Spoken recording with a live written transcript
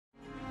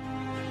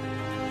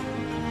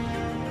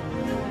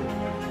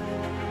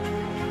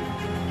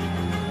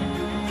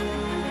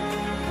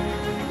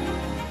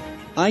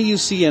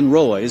IUCN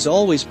ROWA is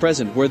always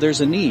present where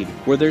there's a need,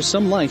 where there's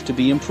some life to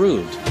be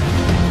improved.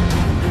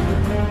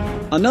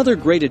 Another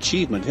great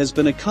achievement has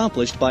been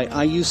accomplished by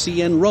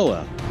IUCN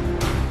ROWA.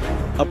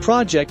 A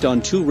project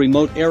on 2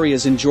 remote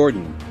areas in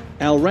Jordan,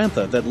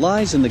 Ramtha that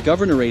lies in the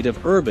Governorate of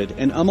Irbid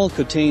and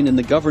Al-Qaten in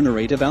the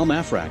Governorate of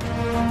Mafraq.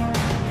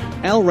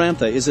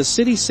 Ramtha is a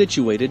city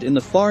situated in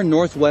the far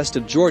northwest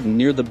of Jordan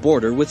near the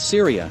border with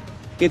Syria.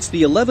 It's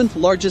the 11th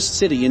largest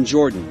city in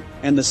Jordan,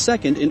 and the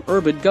second in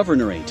Irbid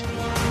Governorate.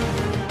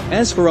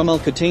 As for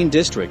Al-Qaten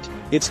district,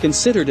 it's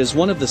considered as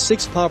one of the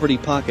 6 poverty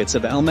pockets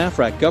of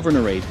Mafraq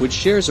Governorate, which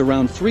shares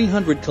around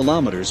 300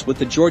 kilometers with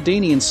the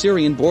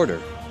Jordanian-Syrian border.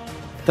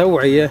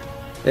 توعية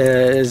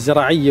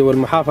الزراعية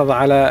والمحافظة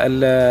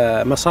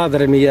على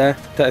مصادر المياه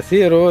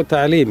تأثيره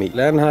تعليمي،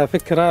 لأنها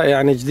فكرة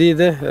يعني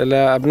جديدة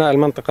لأبناء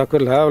المنطقة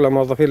كلها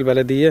ولموظفي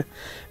البلدية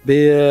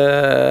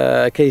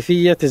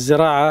بكيفية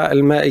الزراعة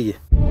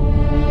المائية.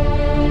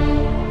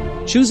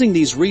 Choosing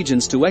these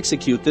regions to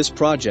execute this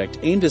project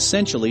aimed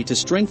essentially to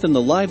strengthen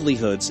the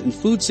livelihoods and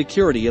food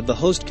security of the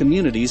host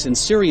communities and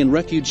Syrian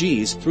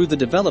refugees through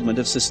the development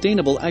of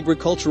sustainable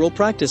agricultural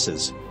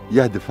practices.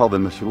 يهدف هذا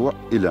المشروع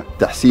إلى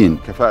تحسين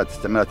كفاءة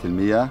استعمالات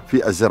المياه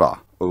في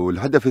الزراعة،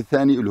 والهدف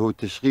الثاني اللي هو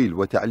تشغيل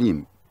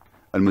وتعليم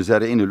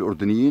المزارعين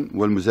الأردنيين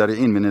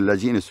والمزارعين من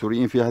اللاجئين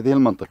السوريين في هذه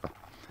المنطقة.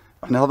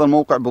 احنا هذا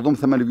الموقع بضم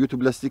 8 بيوت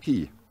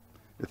بلاستيكية.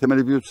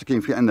 8 بيوت بلاستيكية،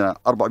 في عندنا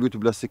 4 بيوت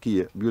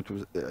بلاستيكية بيوت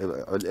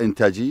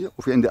الإنتاجية،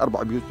 وفي عندي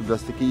 4 بيوت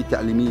بلاستيكية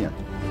تعليمية.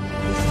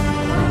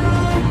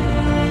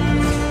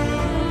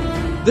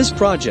 This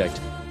project,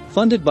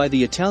 funded by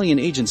the Italian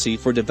Agency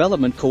for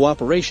Development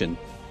Cooperation,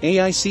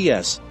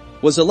 AICS,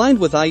 was aligned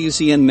with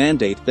IUCN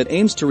mandate that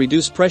aims to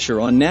reduce pressure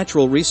on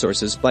natural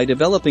resources by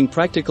developing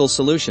practical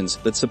solutions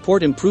that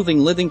support improving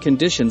living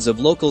conditions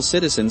of local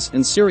citizens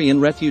and Syrian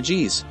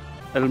refugees.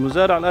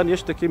 المزارع الآن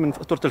يشتكي من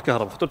فاتورة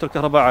الكهرباء، فاتورة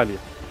الكهرباء عالية،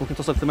 ممكن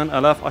تصل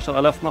 8000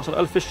 10000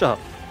 12000 في الشهر.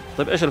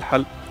 طيب إيش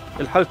الحل؟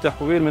 الحل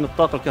تحويل من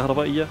الطاقة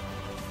الكهربائية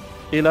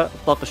إلى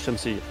الطاقة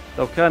الشمسية.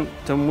 لو كان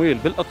تمويل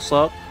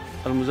بالأقساط،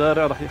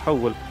 المزارع راح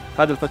يحول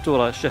هذه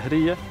الفاتورة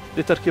الشهرية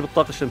لتركيب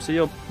الطاقة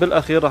الشمسية،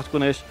 وبالأخير راح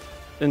تكون إيش؟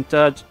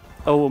 إنتاج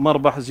أو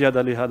مربح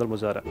زيادة لهذا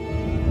المزارع.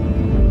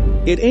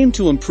 It aimed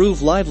to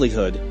improve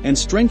livelihood and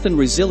strengthen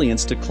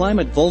resilience to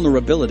climate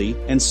vulnerability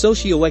and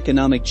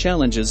socio-economic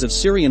challenges of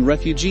Syrian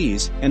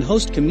refugees and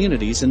host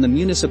communities in the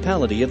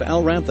municipality of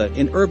Ramtha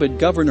in Irbid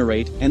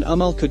Governorate and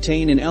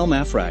Al-Qaten in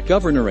Mafraq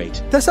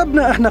Governorate.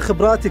 اكتسبنا احنا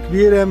خبرات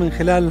كبيرة من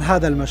خلال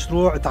هذا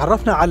المشروع،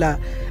 تعرفنا على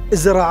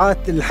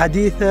الزراعات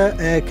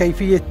الحديثة،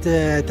 كيفية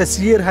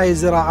تسيير هاي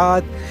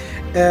الزراعات،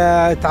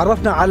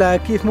 تعرفنا على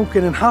كيف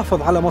ممكن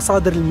نحافظ على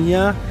مصادر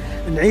المياه،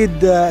 نعيد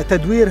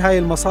تدوير هاي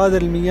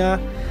المصادر المياه،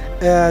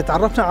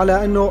 تعرفنا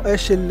على انه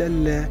ايش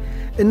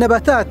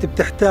النباتات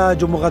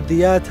بتحتاج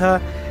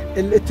ومغذياتها،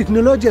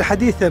 التكنولوجيا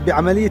الحديثة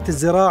بعملية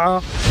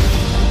الزراعة.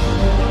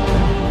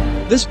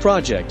 This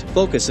project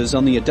focuses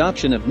on the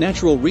adoption of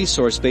natural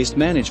resource-based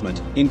management,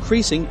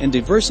 increasing and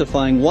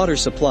diversifying water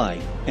supply,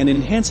 and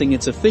enhancing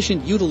its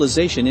efficient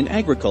utilization in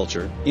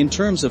agriculture, in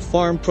terms of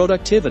farm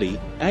productivity,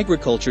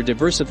 agriculture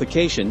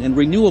diversification and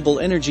renewable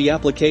energy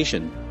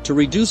application, to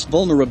reduce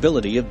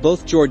vulnerability of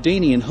both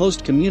Jordanian host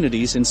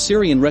communities and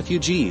Syrian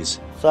refugees.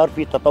 صار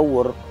في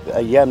تطور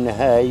بأيامنا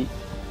هاي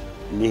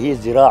اللي هي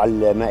الزراعة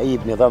المائية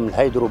بنظام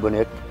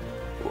الهيدروبونيك،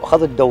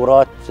 وأخذت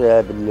دورات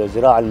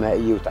بالزراعة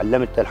المائية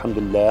وتعلمتها الحمد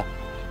لله،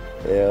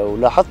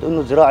 ولاحظت انه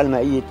الزراعة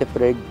المائية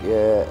تفرق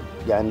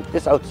يعني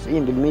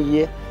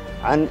 99%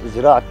 عن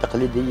الزراعة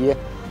التقليدية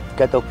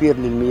كتوفير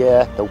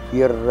للمياه،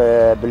 توفير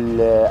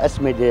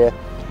بالأسمدة،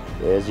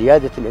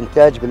 زيادة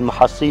الإنتاج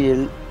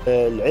بالمحاصيل.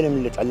 العلم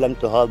اللي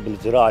تعلمته هذا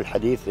بالزراعة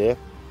الحديثة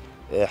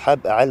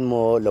حاب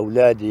أعلمه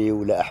لأولادي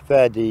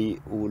ولأحفادي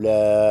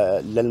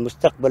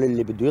وللمستقبل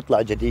اللي بده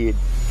يطلع جديد.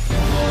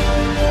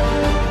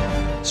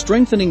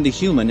 Strengthening the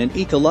human and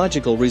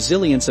ecological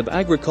resilience of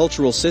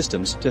agricultural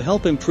systems to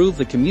help improve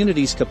the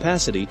community's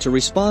capacity to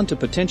respond to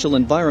potential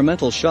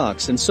environmental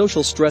shocks and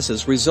social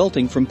stresses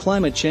resulting from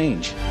climate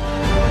change.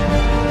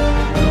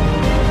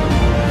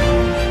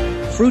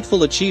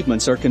 Fruitful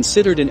achievements are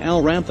considered in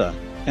Ramtha,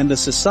 and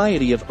the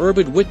Society of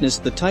Irbid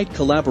witnessed the tight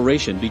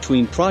collaboration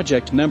between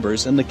project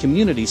members and the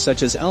community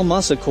such as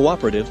Al-Masa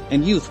Cooperative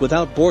and Youth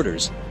Without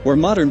Borders,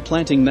 where modern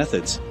planting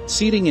methods,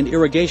 seeding and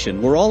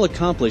irrigation were all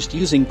accomplished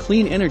using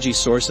clean energy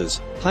sources,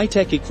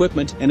 high-tech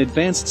equipment and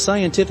advanced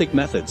scientific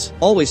methods,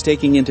 always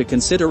taking into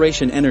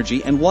consideration energy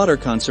and water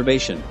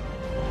conservation.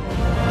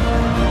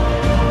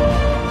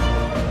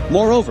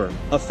 Moreover,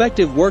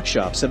 effective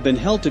workshops have been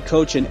held to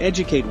coach and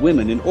educate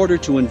women in order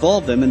to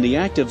involve them in the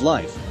active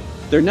life.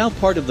 They're now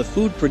part of the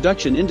food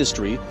production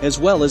industry as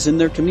well as in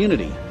their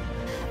community.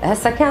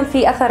 هسا كان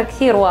في أثر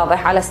كثير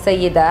واضح على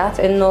السيدات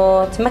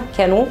إنه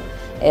تمكنوا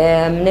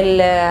من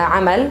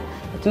العمل،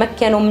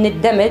 تمكنوا من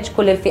الدمج،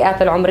 كل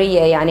الفئات العمرية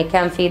يعني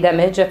كان في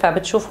دمج،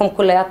 فبتشوفهم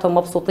كلياتهم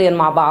مبسوطين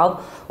مع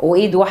بعض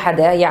وإيد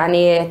واحدة،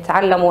 يعني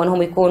تعلموا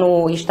إنهم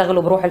يكونوا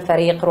يشتغلوا بروح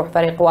الفريق، روح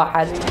فريق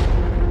واحد.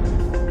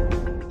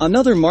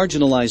 Another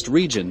marginalized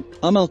region,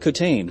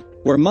 Al-Qaten,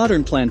 where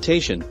modern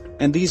plantation,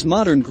 and these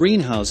modern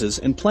greenhouses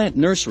and plant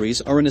nurseries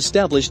are an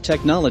established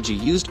technology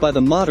used by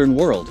the modern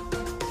world.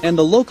 And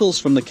the locals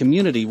from the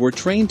community were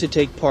trained to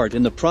take part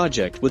in the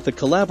project with the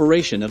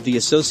collaboration of the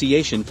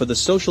Association for the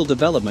Social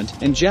Development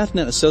and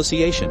Jaffna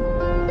Association.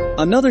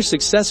 Another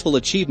successful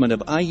achievement of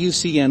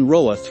IUCN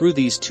ROWA through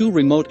these two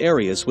remote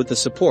areas with the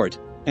support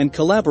and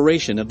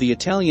collaboration of the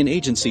Italian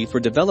Agency for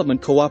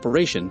Development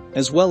Cooperation,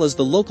 as well as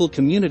the local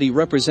community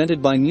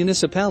represented by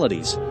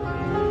municipalities.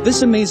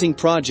 This amazing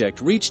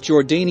project reached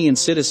Jordanian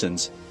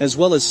citizens, as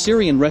well as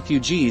Syrian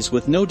refugees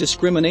with no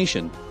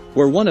discrimination,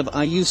 where one of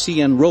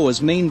IUCN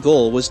ROWA's main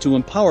goal was to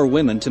empower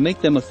women to make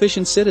them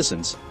efficient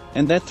citizens,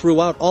 and that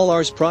throughout all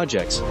ours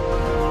projects.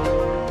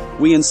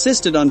 We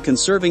insisted on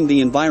conserving the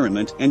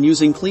environment and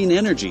using clean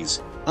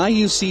energies.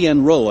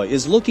 IUCN ROWA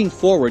is looking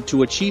forward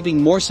to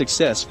achieving more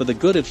success for the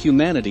good of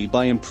humanity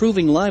by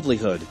improving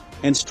livelihood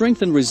and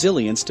strengthen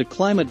resilience to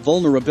climate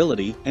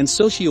vulnerability and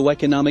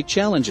socio-economic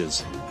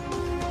challenges.